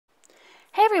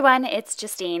Hey everyone, it's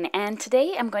Justine, and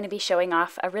today I'm going to be showing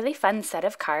off a really fun set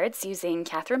of cards using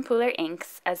Catherine Pooler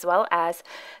inks as well as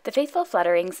the Faithful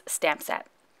Flutterings stamp set.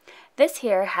 This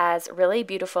here has really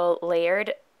beautiful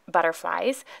layered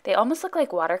butterflies. They almost look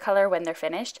like watercolor when they're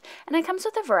finished, and it comes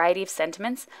with a variety of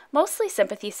sentiments, mostly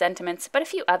sympathy sentiments, but a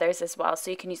few others as well,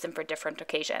 so you can use them for different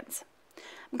occasions.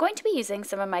 I'm going to be using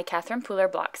some of my Catherine Pooler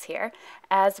blocks here,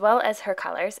 as well as her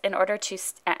colors, in order to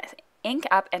ink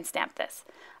up and stamp this.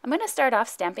 I'm going to start off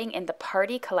stamping in the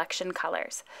Party Collection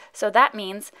colors. So that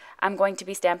means I'm going to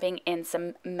be stamping in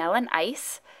some Melon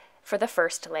Ice for the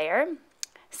first layer,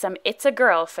 some It's a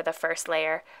Girl for the first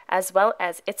layer, as well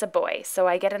as It's a Boy. So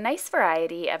I get a nice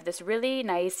variety of this really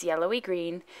nice yellowy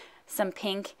green, some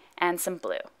pink, and some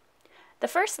blue. The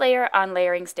first layer on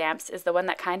layering stamps is the one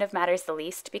that kind of matters the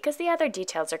least because the other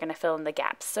details are going to fill in the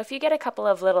gaps. So if you get a couple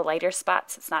of little lighter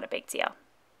spots, it's not a big deal.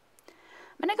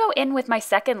 I'm going to go in with my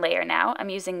second layer now. I'm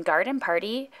using Garden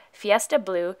Party, Fiesta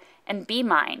Blue, and Be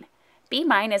Mine. Be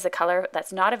Mine is a color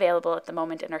that's not available at the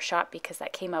moment in our shop because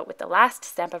that came out with the last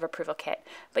Stamp of Approval kit,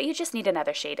 but you just need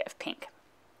another shade of pink.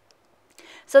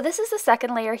 So this is the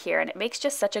second layer here, and it makes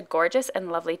just such a gorgeous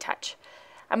and lovely touch.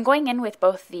 I'm going in with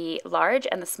both the large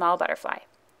and the small butterfly.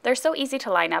 They're so easy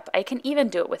to line up, I can even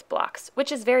do it with blocks,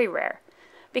 which is very rare.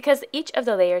 Because each of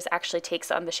the layers actually takes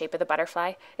on the shape of the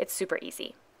butterfly, it's super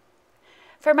easy.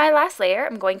 For my last layer,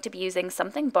 I'm going to be using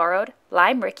Something Borrowed,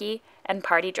 Lime Rickey, and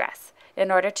Party Dress in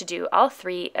order to do all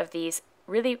three of these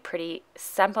really pretty,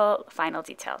 simple final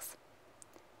details.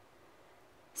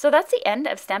 So that's the end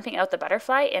of stamping out the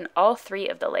butterfly in all three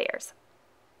of the layers.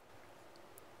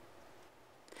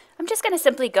 I'm just going to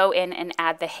simply go in and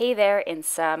add the Hey There in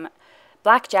some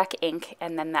blackjack ink,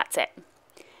 and then that's it.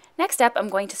 Next up, I'm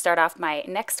going to start off my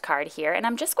next card here, and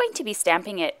I'm just going to be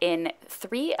stamping it in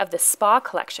 3 of the Spa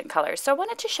Collection colors. So I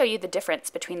wanted to show you the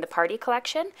difference between the Party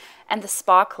Collection and the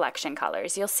Spa Collection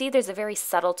colors. You'll see there's a very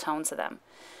subtle tone to them.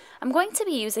 I'm going to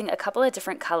be using a couple of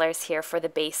different colors here for the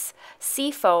base: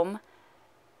 Seafoam,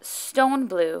 Stone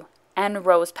Blue, and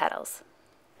Rose Petals.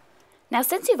 Now,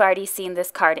 since you've already seen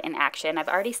this card in action, I've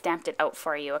already stamped it out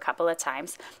for you a couple of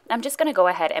times, I'm just going to go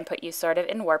ahead and put you sort of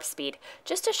in warp speed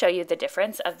just to show you the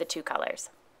difference of the two colors.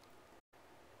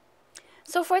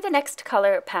 So for the next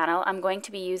color panel, I'm going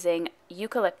to be using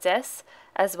Eucalyptus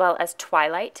as well as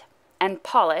Twilight and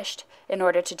Polished in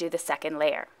order to do the second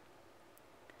layer.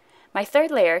 My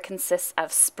third layer consists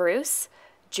of Spruce,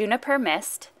 Juniper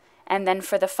Mist, and then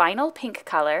for the final pink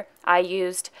color, I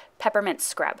used Peppermint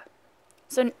Scrub.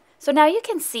 So now you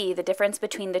can see the difference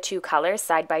between the two colors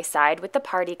side by side with the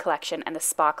Party Collection and the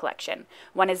Spa Collection.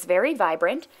 One is very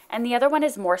vibrant, and the other one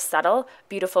is more subtle,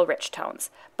 beautiful, rich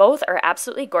tones. Both are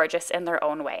absolutely gorgeous in their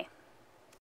own way.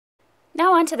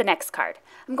 Now on to the next card.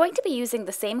 I'm going to be using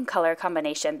the same color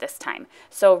combination this time.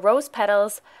 So Rose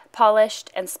Petals,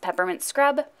 Polished, and Peppermint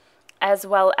Scrub, as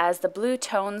well as the blue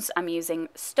tones. I'm using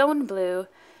Stone Blue,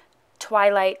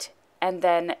 Twilight, and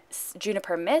then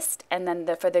Juniper Mist, and then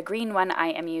for the green one I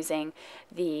am using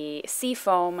the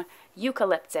Seafoam,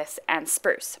 Eucalyptus, and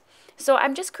Spruce. So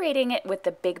I'm just creating it with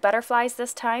the big butterflies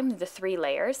this time, the 3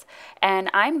 layers,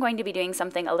 and I'm going to be doing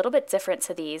something a little bit different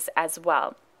to these as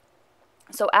well.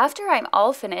 So after I'm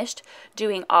all finished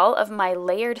doing all of my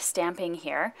layered stamping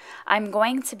here, I'm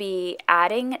going to be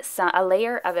adding a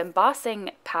layer of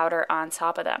embossing powder on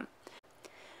top of them.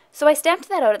 So I stamped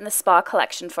that out in the Spa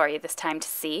Collection for you this time to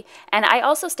see, and I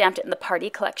also stamped it in the Party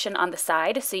Collection on the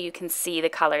side so you can see the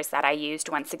colors that I used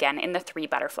once again in the 3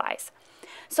 butterflies.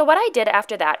 So what I did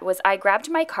after that was I grabbed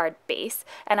my card base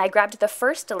and I grabbed the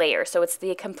first layer, so it's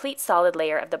the complete solid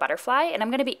layer of the butterfly, and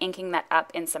I'm going to be inking that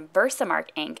up in some Versamark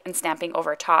ink and stamping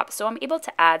over top so I'm able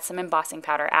to add some embossing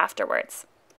powder afterwards.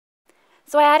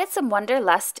 So I added some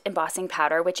Wonderlust embossing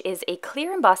powder, which is a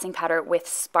clear embossing powder with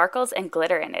sparkles and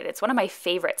glitter in it. It's one of my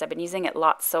favorites. I've been using it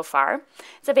lots so far.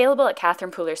 It's available at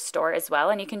Catherine Pooler's store as well,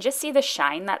 and you can just see the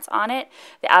shine that's on it,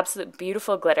 the absolute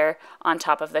beautiful glitter on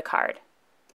top of the card.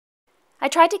 I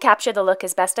tried to capture the look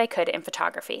as best I could in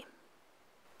photography.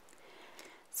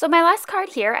 So my last card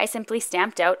here, I simply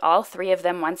stamped out all 3 of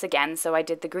them once again. So I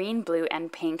did the green, blue,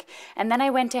 and pink, and then I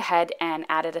went ahead and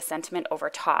added a sentiment over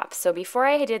top. So before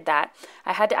I did that,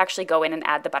 I had to actually go in and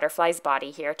add the butterfly's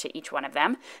body here to each one of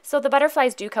them. So the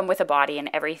butterflies do come with a body and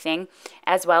everything,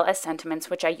 as well as sentiments,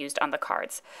 which I used on the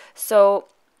cards. So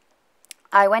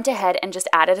I went ahead and just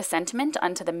added a sentiment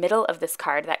onto the middle of this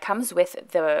card that comes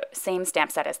with the same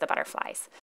stamp set as the butterflies.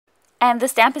 And the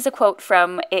stamp is a quote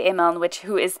from A.A. Melon,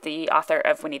 who is the author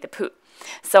of Winnie the Pooh.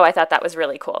 So I thought that was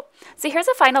really cool. So here's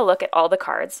a final look at all the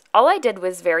cards. All I did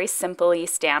was very simply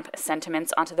stamp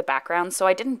sentiments onto the background, so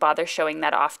I didn't bother showing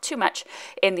that off too much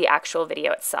in the actual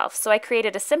video itself. So I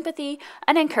created a sympathy,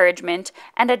 an encouragement,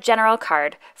 and a general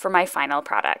card for my final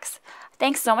products.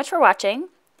 Thanks so much for watching.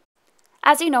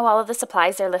 As you know, all of the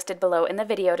supplies are listed below in the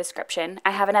video description.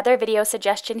 I have another video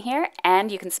suggestion here,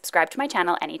 and you can subscribe to my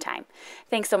channel anytime.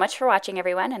 Thanks so much for watching,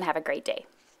 everyone, and have a great day.